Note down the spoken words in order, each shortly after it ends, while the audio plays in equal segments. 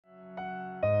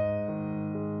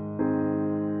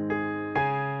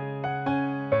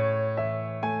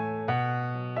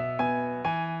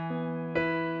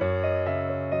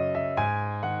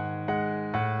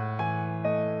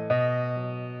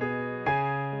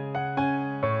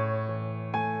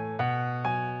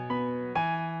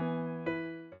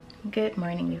Good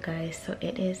morning, you guys. So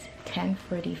it is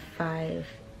 10:45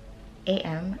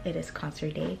 a.m. It is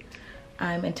concert day.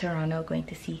 I'm in Toronto going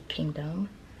to see Kingdom.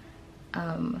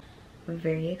 We're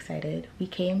very excited. We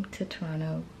came to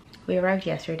Toronto. We arrived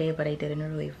yesterday, but I didn't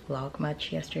really vlog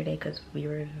much yesterday because we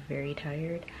were very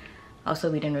tired.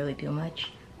 Also, we didn't really do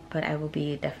much, but I will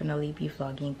definitely be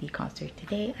vlogging the concert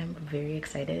today. I'm very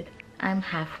excited. I'm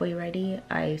halfway ready.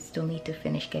 I still need to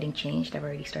finish getting changed. I've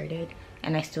already started,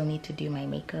 and I still need to do my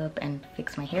makeup and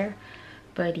fix my hair,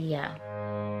 but yeah.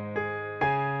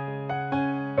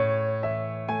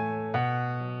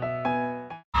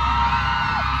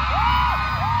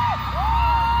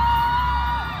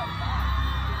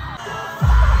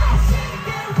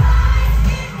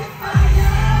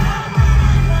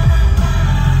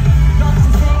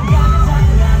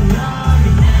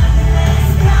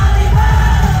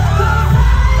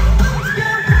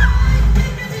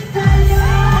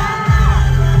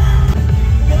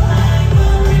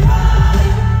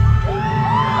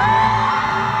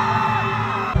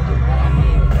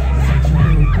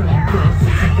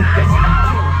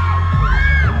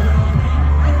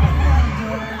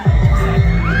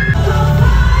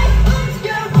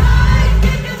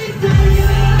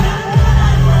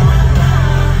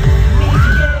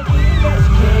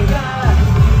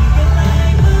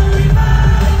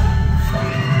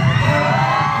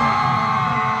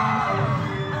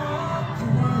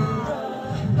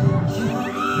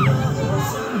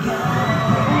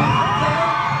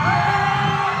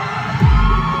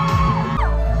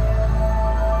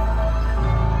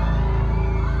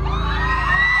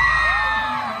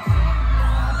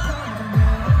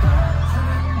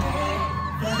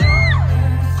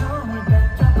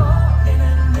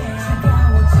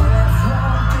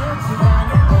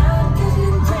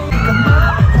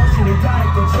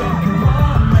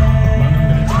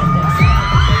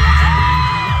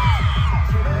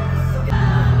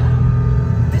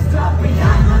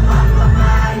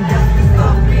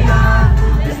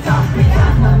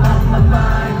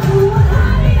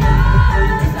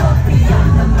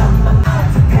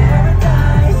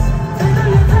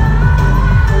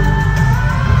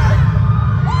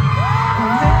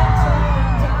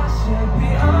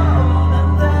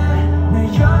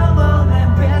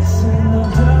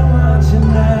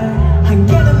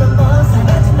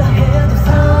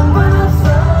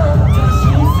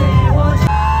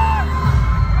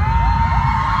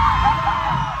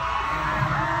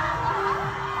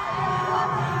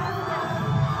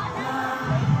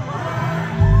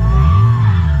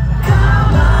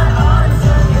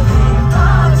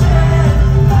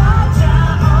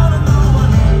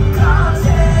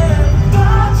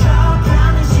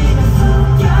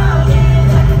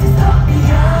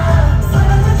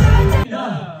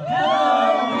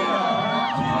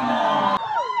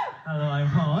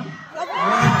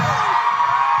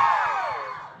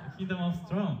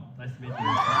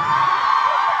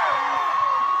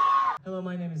 Hello,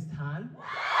 my name is Tan.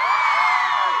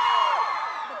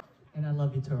 And I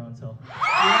love you, Toronto.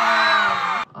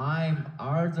 Yeah. I'm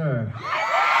Arthur.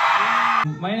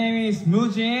 My name is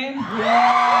Mujin.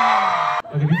 Yeah.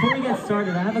 Okay, before we get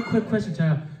started, I have a quick question.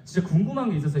 제가 진짜 궁금한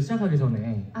게 있었어요, 시작하기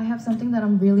전에. I have something that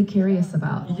I'm really curious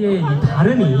about. 이게 이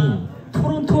발음이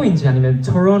토론토인지 아니면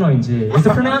토론토인지. Is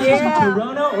the pronunciation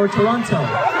Toronto or Toronto?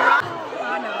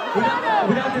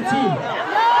 Without the T.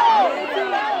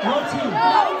 No T.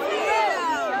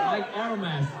 Like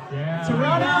Aromas. Yeah.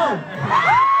 Toronto!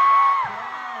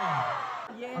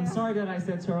 I'm sorry that I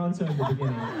said Toronto in the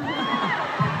beginning.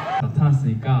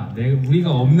 나타났으니까 우리가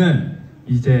없는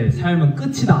이제 삶은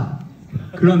끝이다.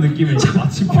 그런 느낌을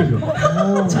마침표죠.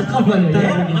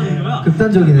 잠깐만요.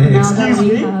 극단적이네. Now that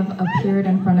we have appeared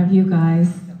in front of you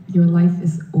guys, your life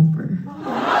is over.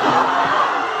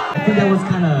 I think that was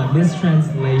kind of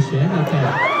mistranslation. Okay.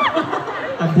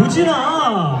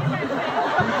 무진아.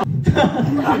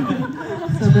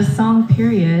 So the song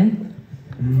period.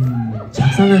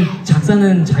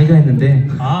 작사는 자기가 했는데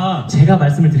제가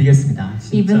말씀을 드리겠습니다.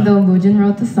 진짜. Even though Mujin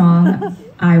wrote the song,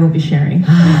 I will be sharing.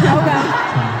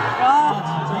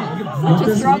 Such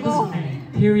a struggle.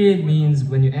 Period means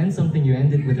when you end something, you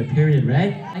end it with a period,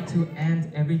 right? I like to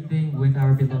end everything with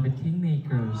our beloved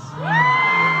kingmakers.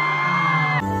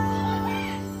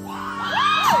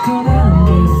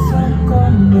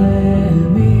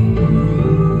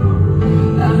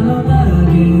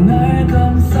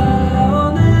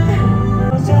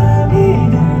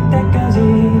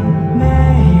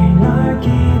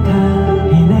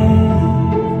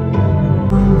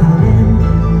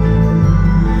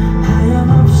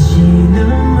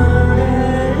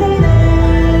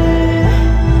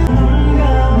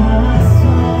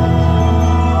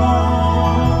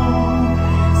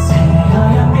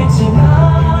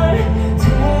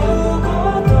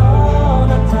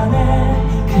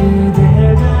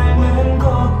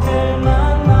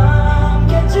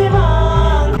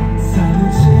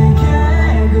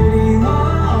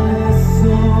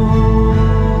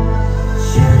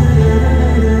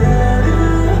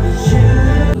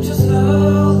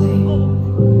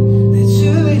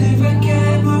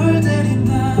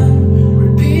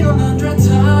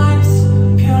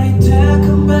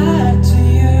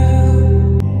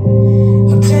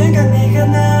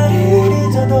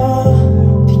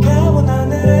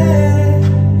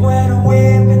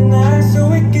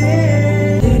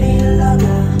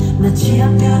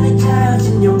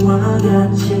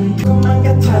 같이 꿈만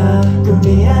같아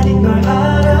꿈이 아닌 걸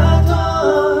알아도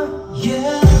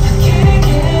Yeah I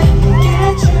can't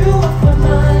get you off my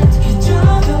mind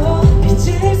잊어도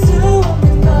잊을 수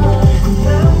없는 걸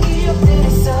고마운 기억들이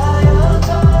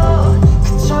쌓여도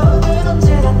그쳐는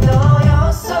언제나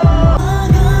너였어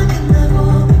화가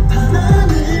끝나고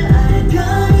밤하늘 아래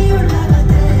별이 올라갈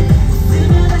때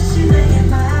웃으며 다시 내게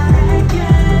말할게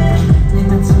내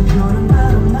마침표는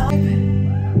바로 너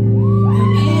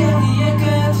이야기의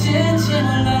끝인지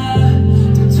몰라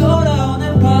또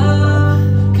돌아오는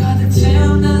밤 가득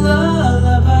채운 내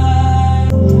lullaby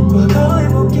과거에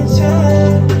묶인 채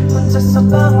혼자서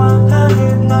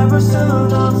방황하는 널 볼 순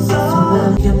없어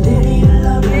감정들이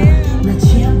흘러가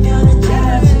마치 한 편의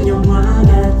짜진 영화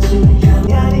같이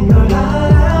감이 아닌 걸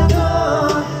알아도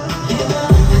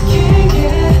I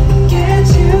can't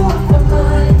get you off my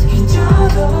mind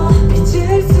잊어도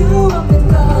잊을 수 없는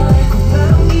걸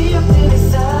고마운 기억들이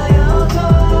쌓여도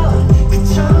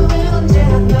그쳐는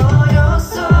언제나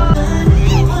너였어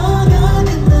화가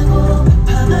끝나고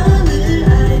밤하늘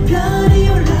아래 별이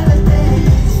올라갈 때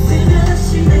웃으며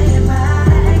다시 내게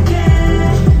말할게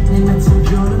내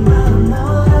마침표는 바로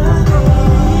너라고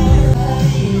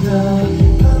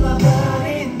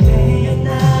Come day and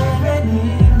night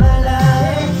in my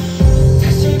life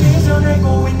다시 미소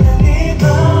내고 있는 이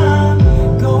밤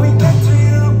Going back to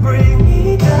you bring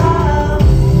me down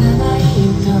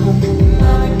남아있던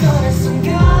맘을 꺼낼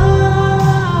순간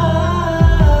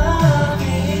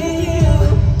Feel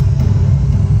you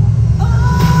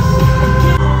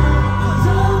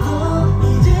잊어도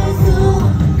잊을 수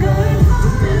없는 걸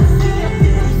웃는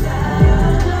기억들이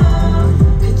쌓여도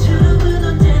그쳐는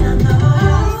언제나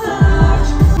너였어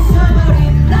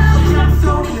잊어버린 나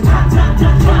소리는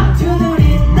탕탕탕탕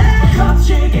두드린 내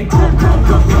거칠게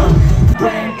쿵쿵쿵쿵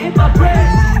Brain in my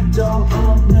brain 또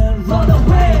없는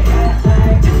runaway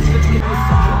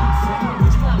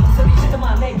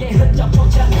내게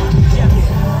흔적조차 남지 않게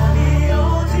잠이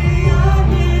오지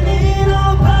않는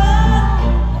이런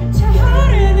밤 참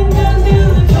흐르는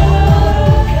감정을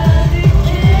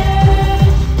가득해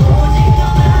오직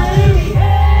너 나를 위해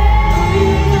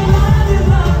우리가 만든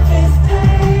love is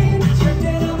pain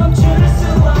절대로 멈출 수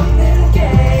없는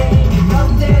게임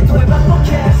그런데도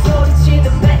반복해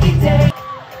소리치는 매일 day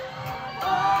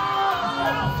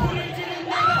불을 지른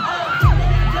내가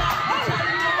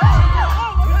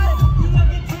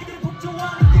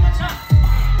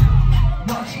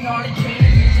멋진 어린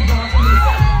king 지거든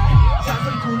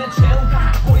잔소리꾼의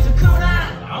최후가 보이셨구나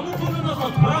아무 부분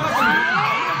넣어서 돌아가지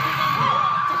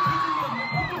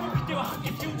그때와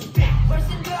함께 춤출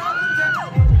훨씬 더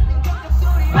문제는 격적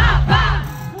소리 빵빵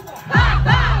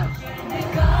빵빵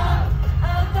내가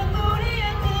어떤 무리의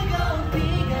뜨거운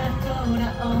비가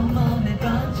돌아온 몸에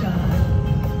번져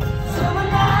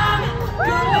소문난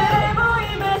꿈에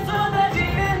보임에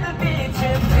쏟아지는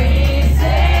눈빛은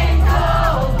freezing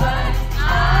cold but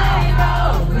I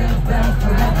know we'll burn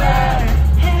forever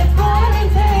해보는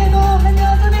태도 한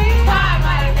여전히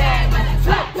말할 때마다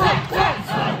flat flat flat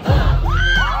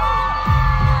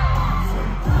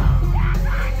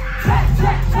flat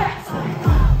flat flat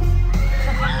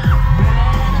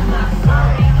I'm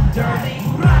sorry I'm dirty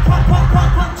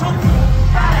꽉꽉꽉꽉꽉 총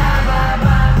빠라바바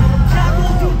자고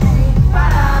둥둥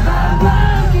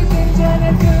빠라바바 그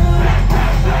굉장한 그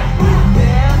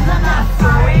I'm not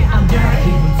sorry I'm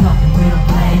dirty we talking we don't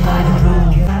play by the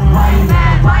rules Why you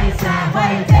mad why you sad why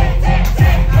you take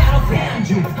바로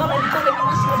밴드 허락이 꺼내면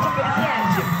마시면 좁혀라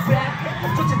밴드 랩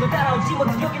목조체도 따라오지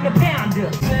못한 여기는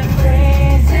밴드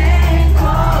Freezing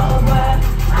cold but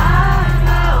I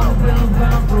know we'll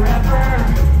burn forever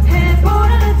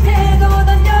해보려는 태도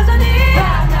넌 여전히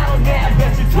나로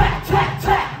내뱉을 twat twat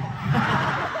twat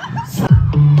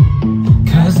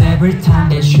Cause every time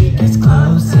that she gets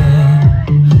closer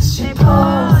she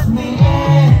pulls me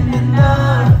in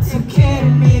enough to keep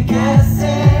me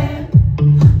guessing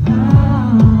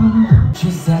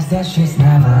She says that she's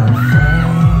never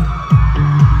afraid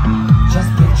Just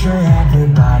picture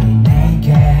everybody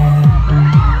naked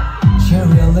She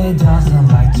really doesn't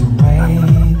like to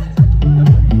wait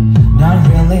Not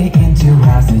really into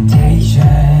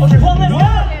hesitation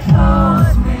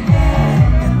Pulls me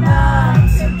in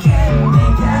enough to keep me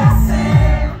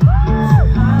guessing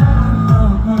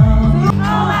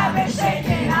Oh, I've been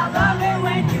shaking I love it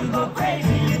when you go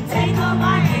crazy You take all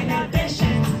my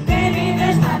inhibitions Baby,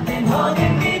 there's nothing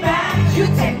holding me back You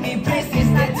take me places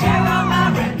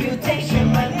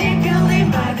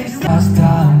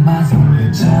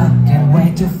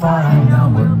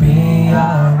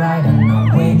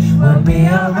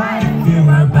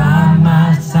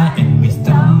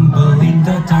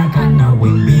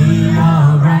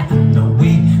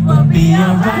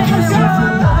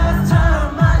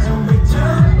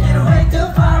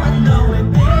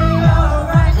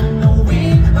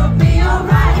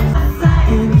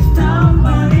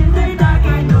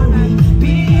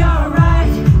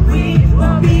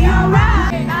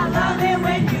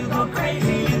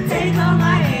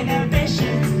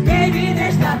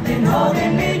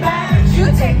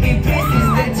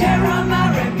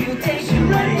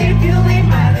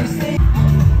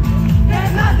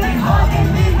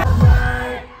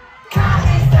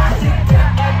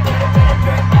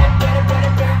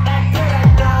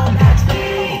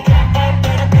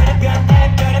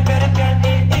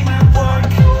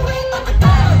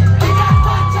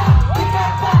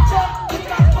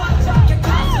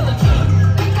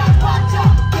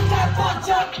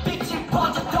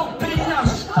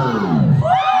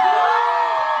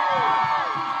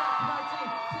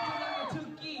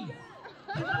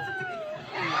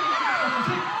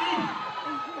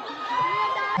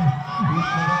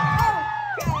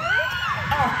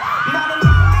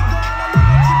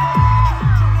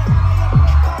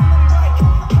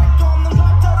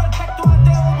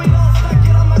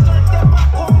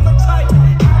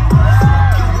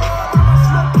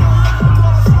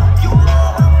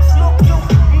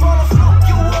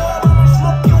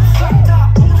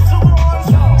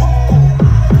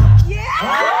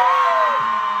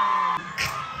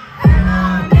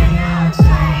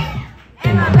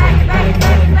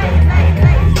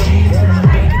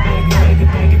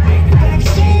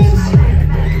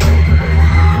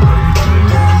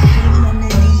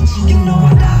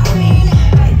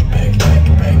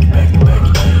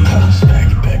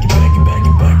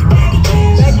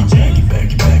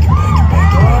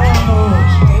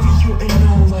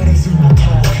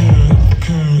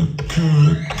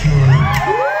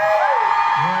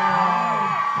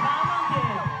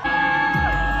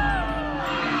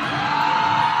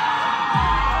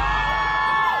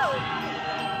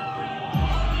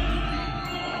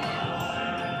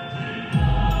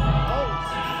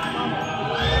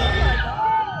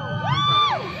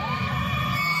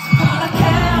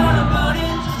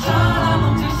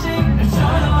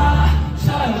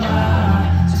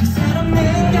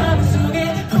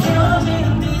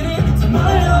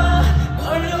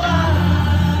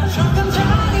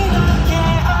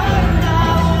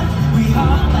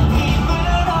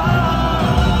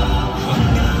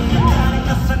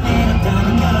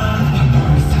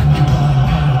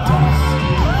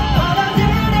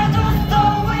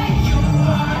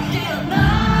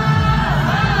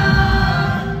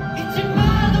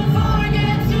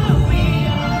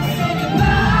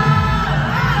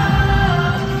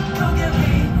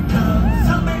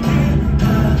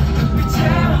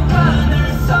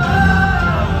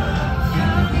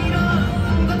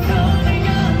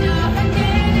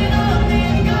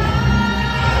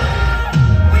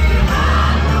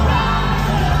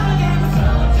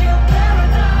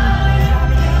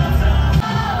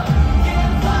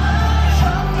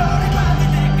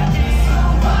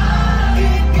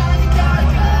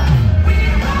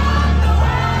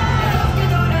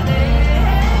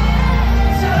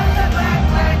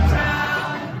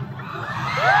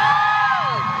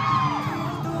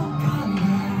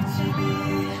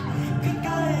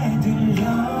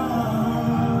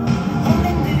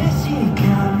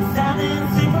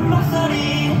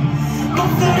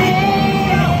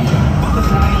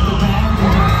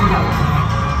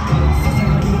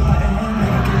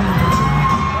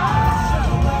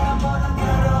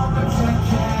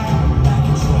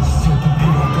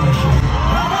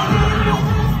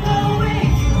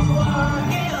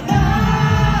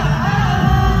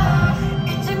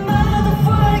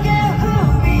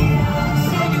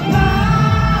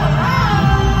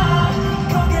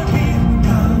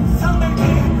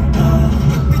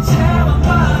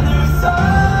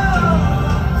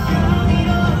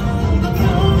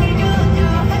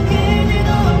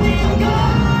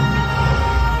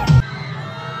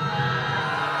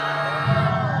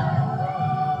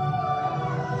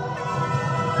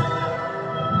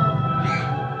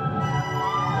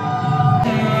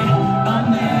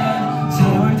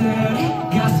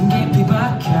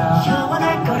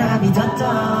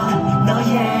믿었던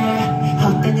너의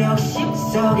헛된 욕심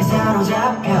속에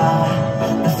사로잡혀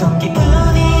낯선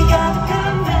기분이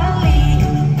가득한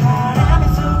밸리 바람의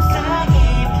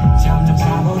속삭임 점점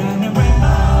차오르는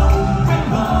rainbow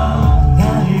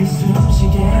나를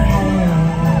숨쉬게 해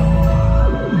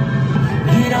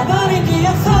잃어버린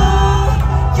기억 속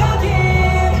여긴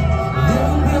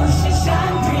눈부신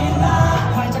샹그릴라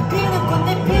활짝 피는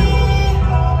꽃잎이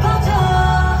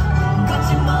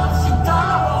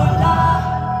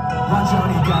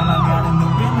완전히 감아가는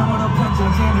눈빛 너머로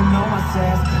펼쳐지는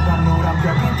노아세스 밤노란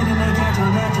별빛들이 내게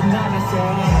전해준 날 메시지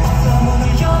소문을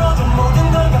열어줘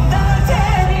모든 걸 감당할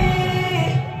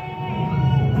테니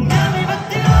남을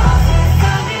받들어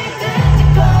세상이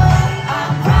든지고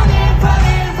I'm running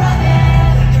running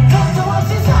running 걱정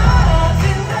없이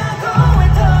사라진다고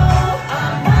해도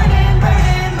I'm burning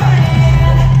burning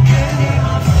burning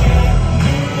끊임없이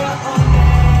밀려오네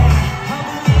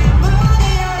허무의 문이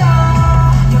열어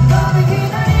너를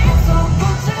기다린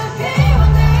손꽃을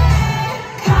피워내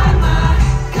Come on,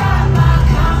 come on,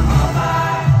 come over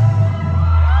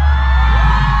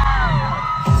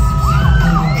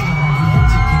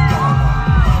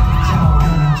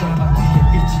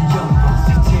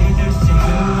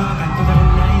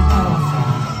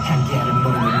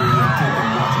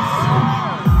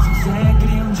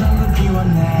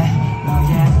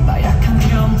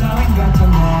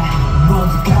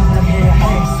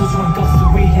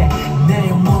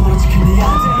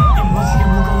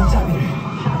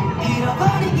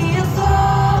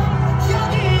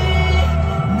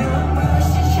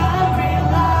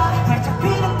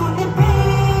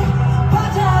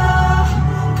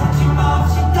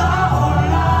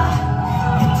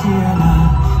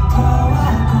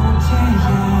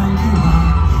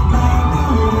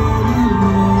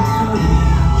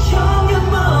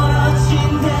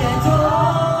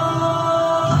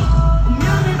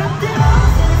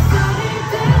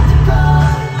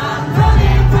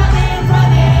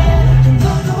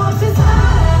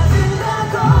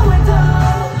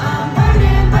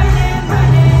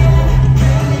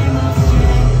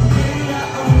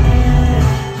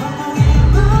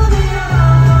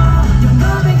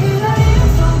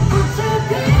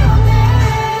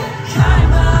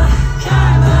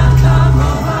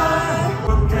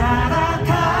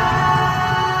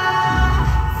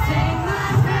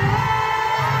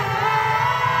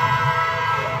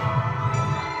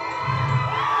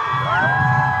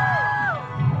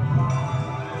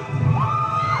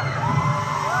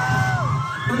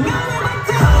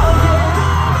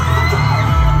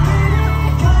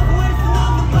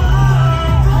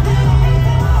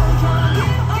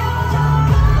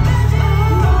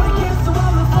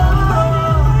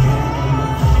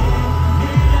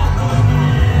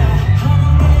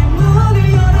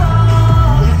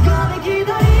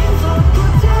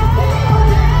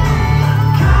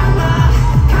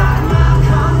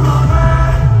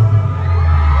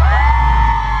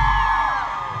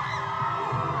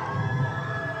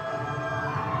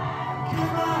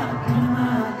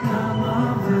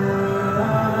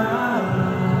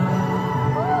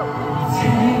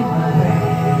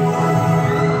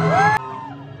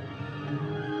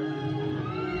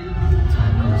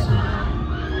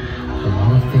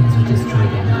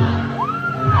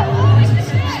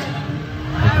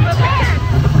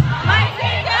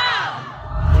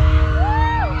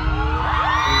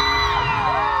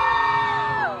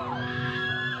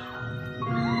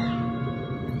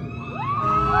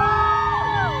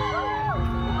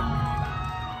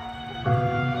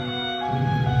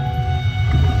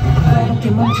함께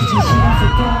멈춰진 시간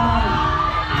속에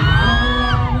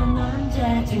넌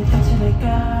언제쯤 끝일까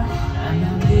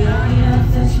아무리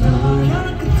어이없던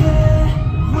시도를 끝에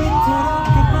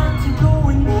위태롭게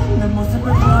버티고 있는 내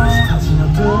모습을 봐 짙어진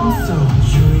어둠 속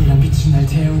유일한 빛이 날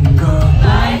태우는 것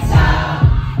Lights out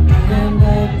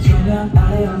그런데 조명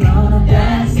아래로 너는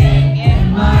dancing in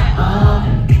my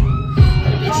arms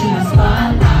빛이 난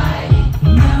spotlight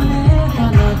내가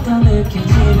너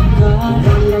느껴지는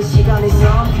걸 이런 시간에서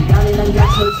기간에 난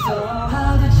갇혀있어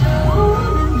파도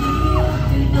차오는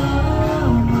기억들도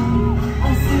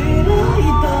안쓰러이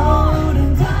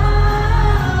떠오른다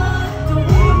또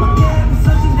음악에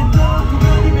부서진데도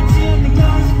그거리면 짓는 걸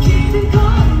지키는 건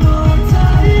너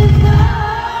다른다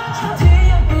저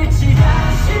태양빛이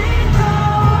다시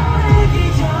떠오르기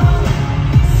전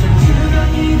슬프게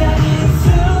기다린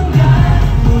순간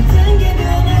모든 게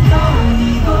변해도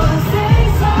이곳에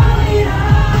서리라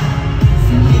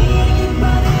승리의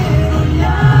깃발을 올려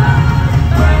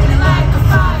Burning like a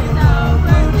fire 너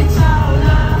불빛 차올라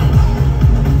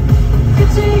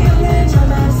끝이 없는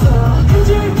저만 속 한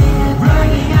줄기에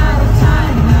Running out of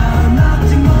time now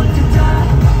막지 못했다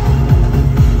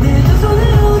내 두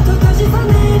손으로 또 다시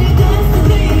서내릴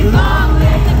destiny Long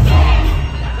live the king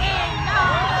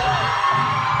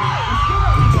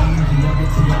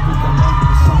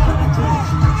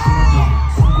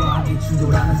수고하게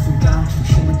주도라는 순간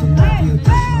중심은 또 날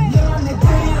비웃다 내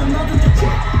뒤로 너도 좋지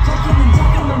자기는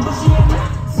잠깐만 무시했나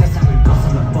세상을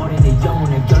벗어나 버린 내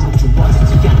영혼에 결국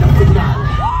주어지지 않는 끝날래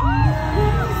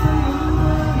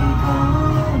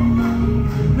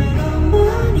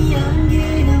외로움이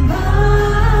안기는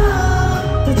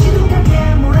밤더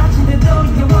지독하게 몰아친데도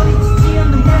영원히 지지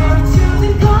않는 맘을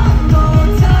주는 건 또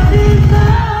다른다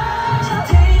저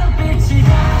태양빛이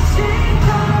다시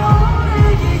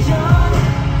떠오르기 전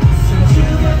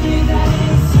숨죽여 기다린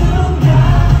순간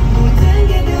모든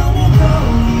게 변해도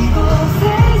이곳에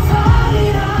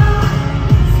서리라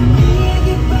승리의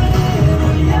깃발을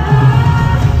올려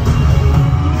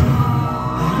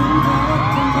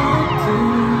아름다웠던 것들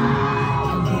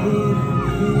향기를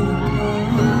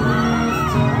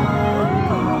잃어버렸어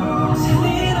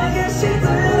잔인하게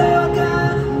시들어간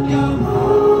영혼들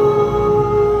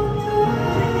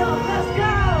Let's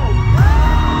go!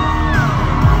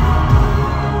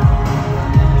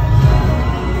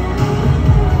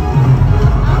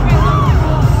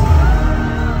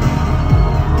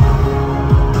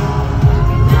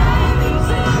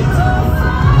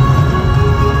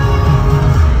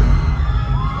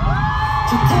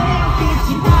 저 태양빛이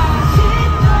다시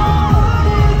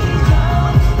떠오르기 전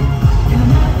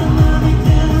변했던 눈이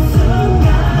뜨는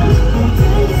순간 모든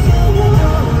게 스며도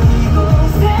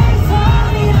이곳에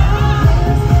서리라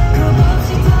겁없이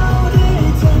타오를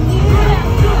테니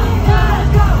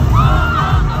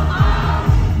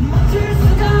멈출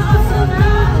수가 없어 난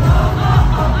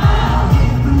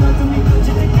깊은 어둠이 꺼질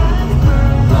때까지 burn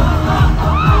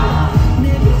내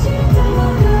빛을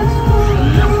따라가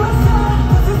누웠어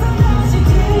세상 다시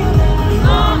태어나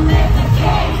Long live the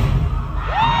king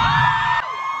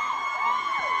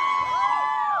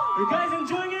You guys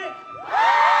enjoying it?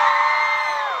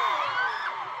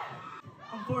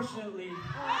 Unfortunately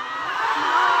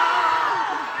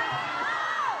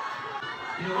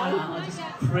you know what? I'll just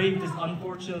break this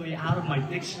unfortunately out of my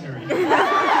dictionary.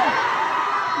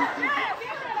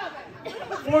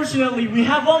 Fortunately, we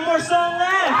have one more song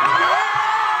left.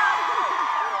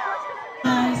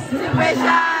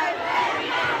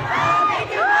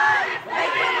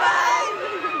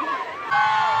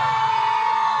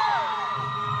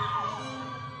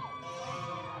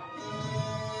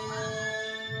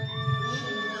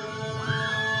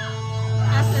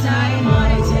 나의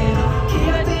머리채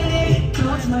기라들이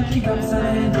거짓말기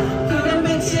감사해 그댄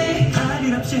빛이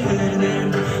하늘 없이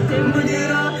흐르는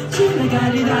빗물들어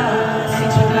지나가리라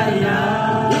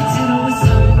스쳐가리라 위태로운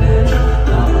섬은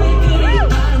어둠이 피는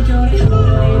바람결이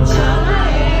흐르는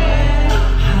전화에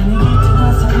하늘이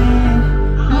뜨거서는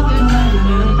모두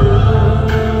날리는 꿈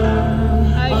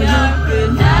어여쁜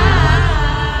날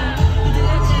그들의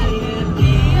지금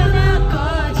피어나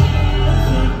꺼진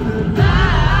슬픈 밤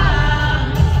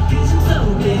그중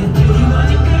속에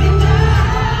드리워진 그림자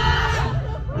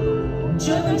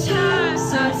조금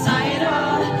찬살 사이로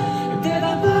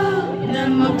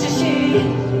뜨거운 목젖이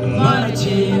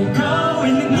멀어지고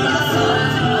있는 것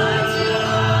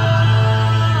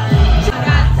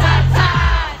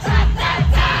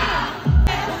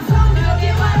성벽이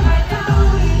활활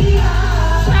타오르리라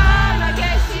참하게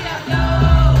시렵도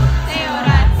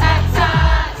테오라타타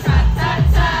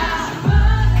타타타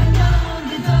수박한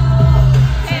영혼들도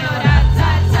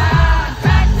테오라타타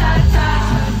타타타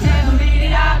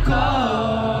태우리라고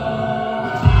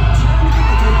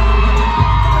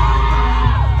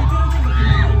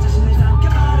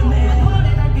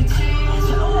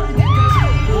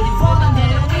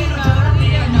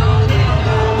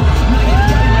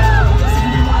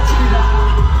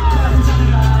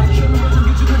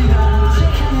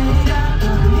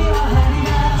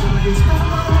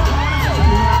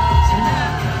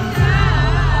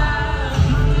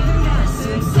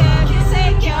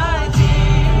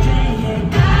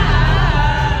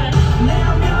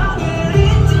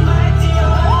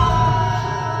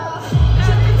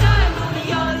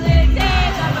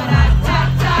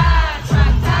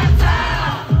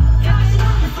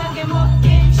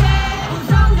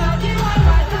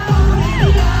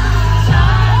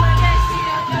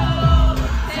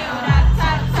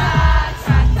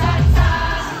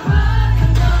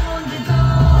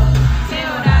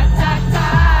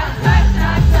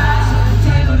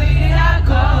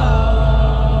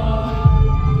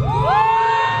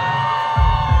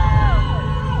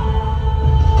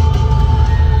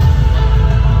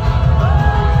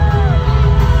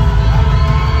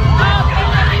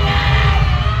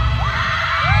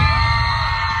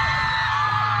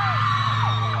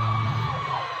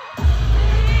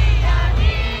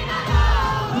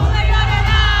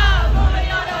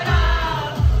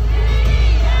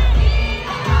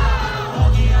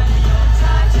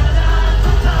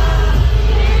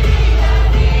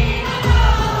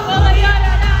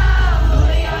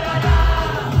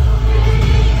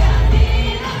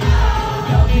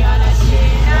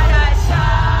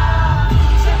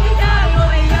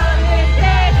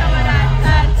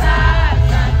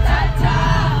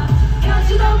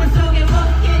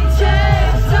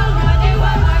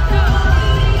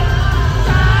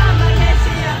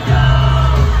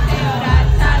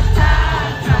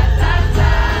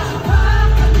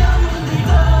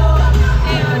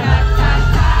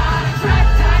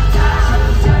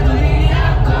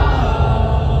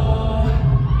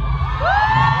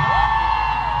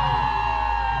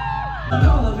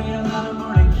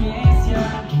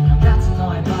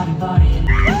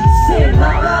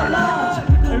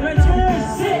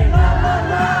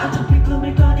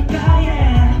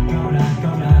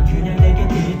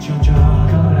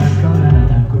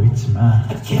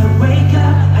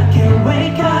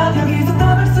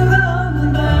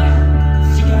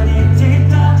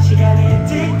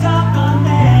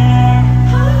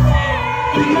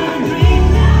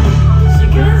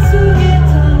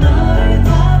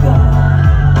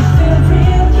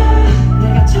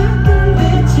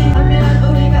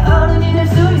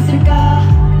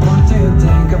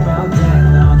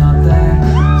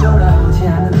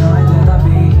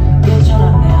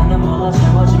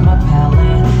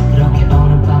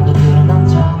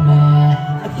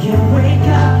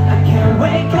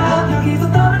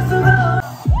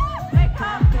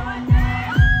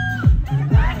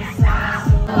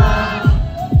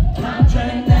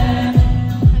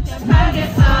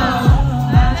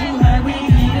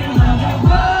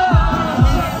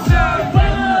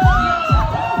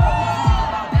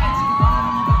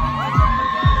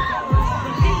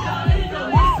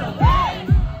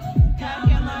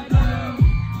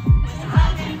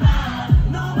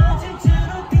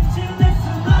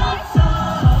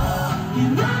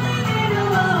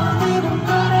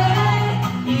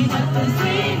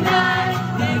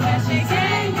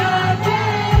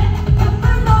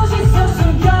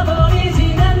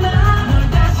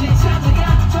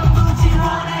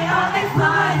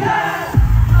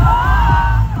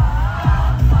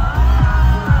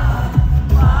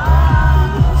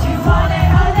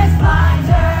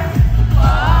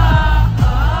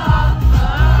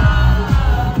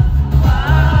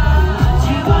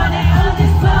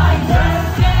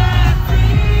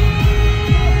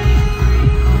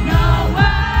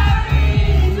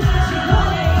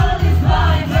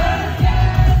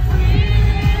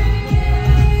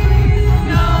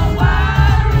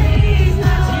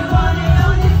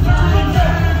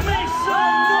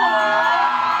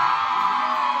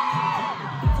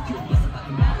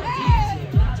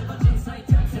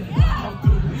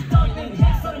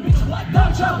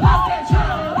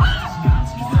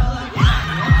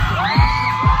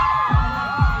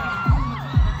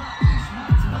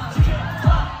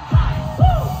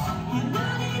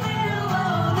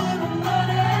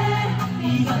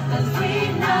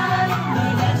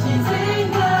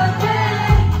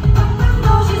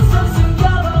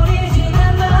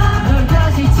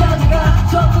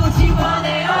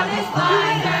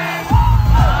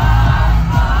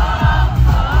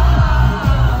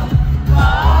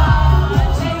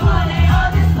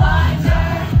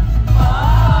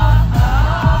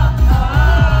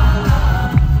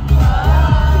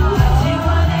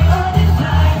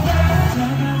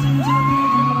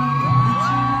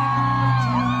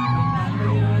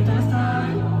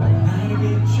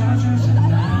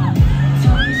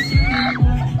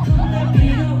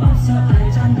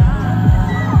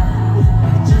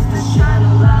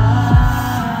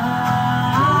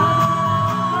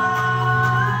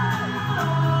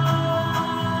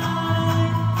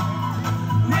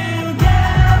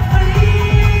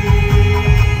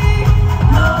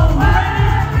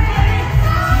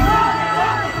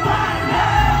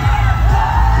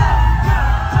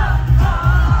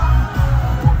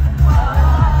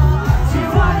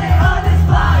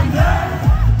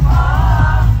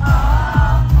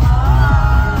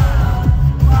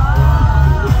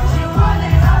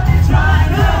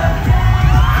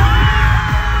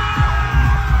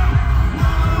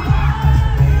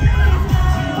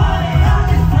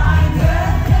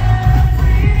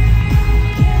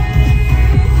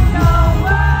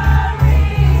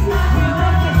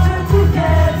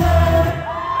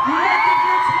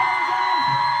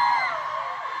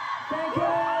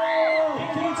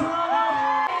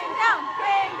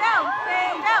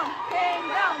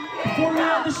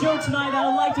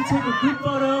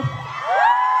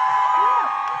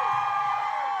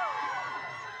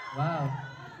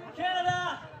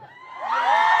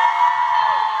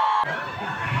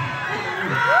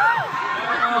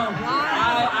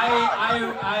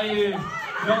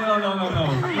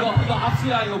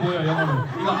압수야 이거 뭐야 영어로?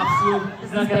 이거 압수.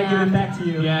 He's not gonna give it back to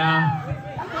you. Yeah.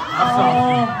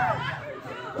 Oh,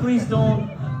 please don't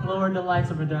lower the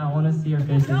lights over there. I want to see your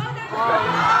faces.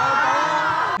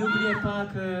 N'oubliez pas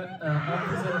que on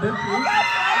vous aime beaucoup.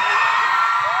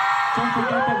 Don't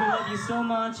forget that we love you so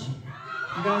much.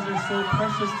 You guys are so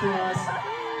precious to us.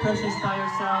 Precious by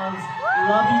yourselves.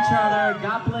 Love each other.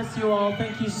 God bless you all.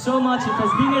 Thank you so much. It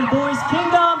has been in Boys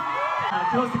Kingdom.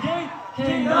 Close the gate.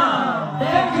 Kingdom.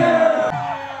 Thank you.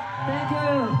 Thank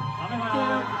you. Thank you.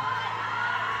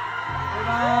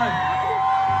 Bye.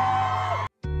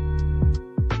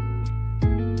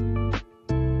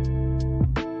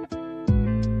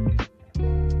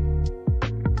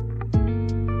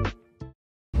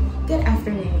 Good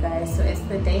afternoon, guys. So it's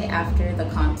the day after the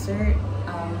concert.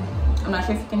 I'm not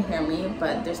sure if you can hear me,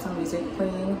 but there's some music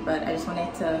playing, but I just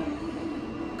wanted to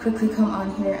quickly come on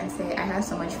here and say I had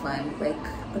so much fun. Like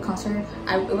the concert,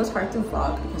 it was hard to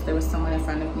vlog because there was someone in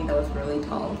front of me that was really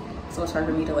tall, so it was hard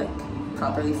for me to like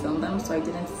properly film them, so I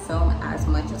didn't film as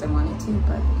much as I wanted to,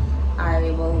 but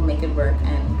I will make it work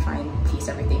and try and piece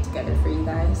everything together for you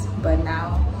guys. But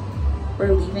now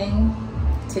we're leaving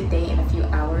today in a few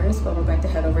hours, but we're going to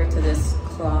head over to this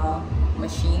claw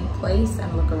machine place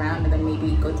and look around, and then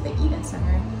maybe go to the Eden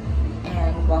Center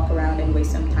and walk around and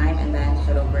waste some time, and then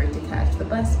head over to catch the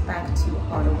bus back to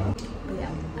Ottawa. But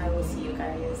yeah, I will see you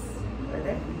guys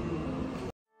further.